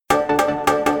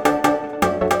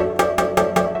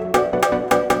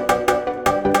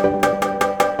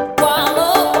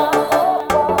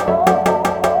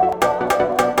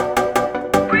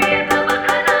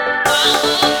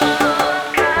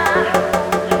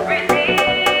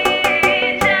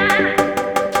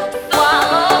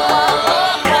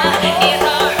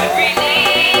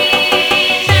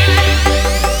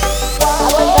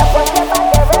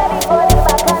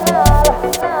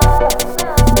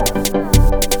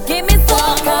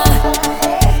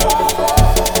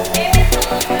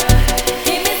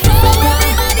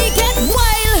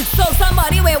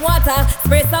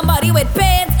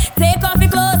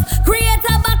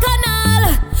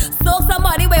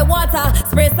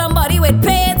somebody with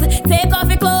pants. Take off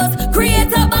your clothes,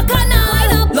 create a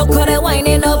bacchanal. Look how they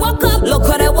winding up, walk up. Look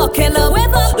how they walking up,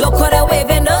 wave up. Look how they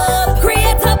waving up,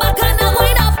 create a bacchanal.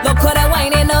 Wind up. Look how they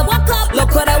winding up, walk up.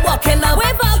 Look how they walking up,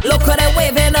 wave up. Look how they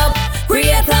waving up,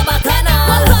 create a bacchanal.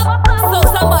 Walk up. So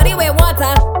somebody with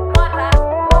water.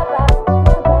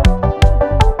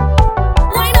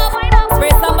 Wind up.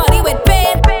 Spray somebody with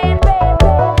paint.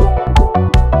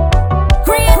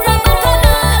 Create a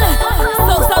bacchanal.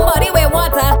 So somebody with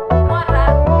water.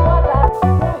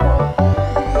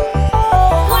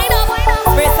 Wind up.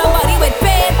 Spray somebody with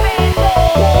paint.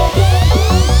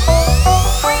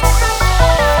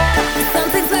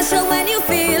 Something special when you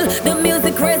feel the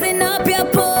music raising up your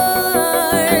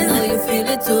pores. I know you feel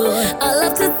it too. I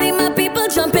love to see my people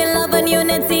jump in love and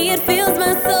unity. It fills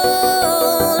my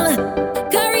soul.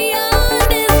 Carry on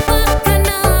this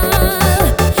bacchanal.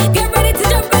 Get ready to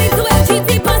jump right to FGT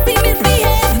posse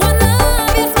misbehave. One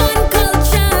love, yes, one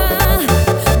culture.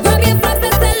 Grab your flags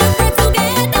and celebrate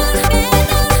together.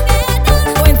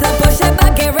 Going to push it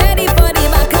back, get ready for the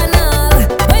bacchanal.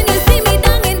 When you see me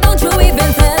down, don't you even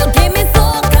tell. Give me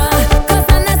soca, 'cause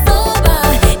I'm not sober.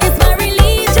 It's my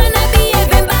religion, I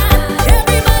behaving bad.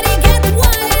 Everybody get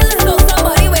wild. So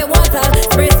somebody with water,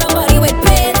 spray somebody with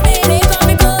paint. Take off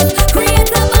your clothes, create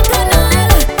a bacchanal.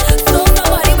 So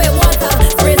somebody with water,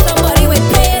 spray somebody with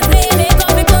paint. Take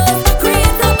off your clothes,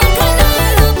 create a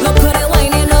bacchanal. Look how they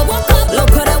winding up, walk up.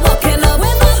 Look how they walking up,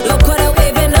 wave up. Look how they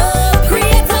waving up,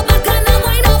 create a bacchanal.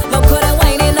 Wind up. Look how they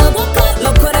winding up, walk up.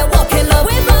 Look how they walking up,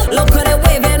 wave up. Look how they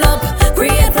waving up,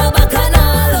 create a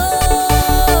bacchanal.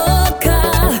 Soca,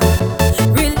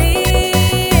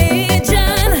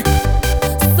 religion.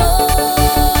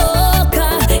 Soca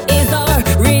is our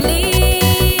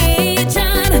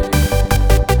religion.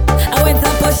 I went to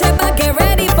push it back, get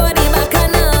ready for the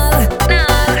bacchanal.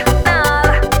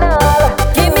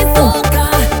 Give me soca,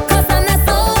 'cause I'm not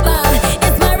sober.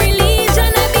 It's my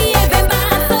religion, I behaving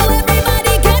bad. So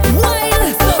everybody get wild.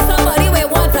 So somebody with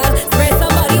water, spray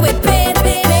somebody with paint.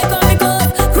 Take off your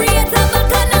clothes, create a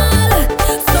bacchanal.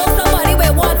 So somebody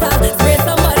with water, spray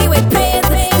somebody with paint.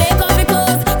 Take off your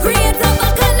clothes, create a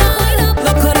bacchanal.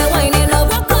 Look how they winding up,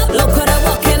 walk up. Look how they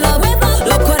walking up, wave up.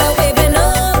 Look how they waving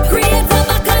up, create a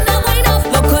bacchanal. Wind up.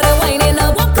 Look how they winding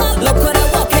up, walk up. Look how they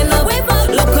walking up, wave up.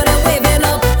 Look how they waving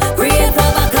up, create a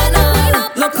bacchanal.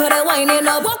 Look how they winding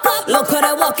up, walk up. Look how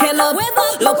they walking up, wave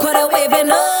up. Look how they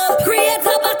waving up, create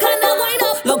a bacchanal. Wind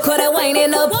up. Look how they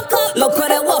winding up, walk up. Look how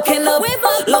they walking up, wave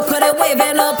up. Look how they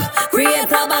waving up.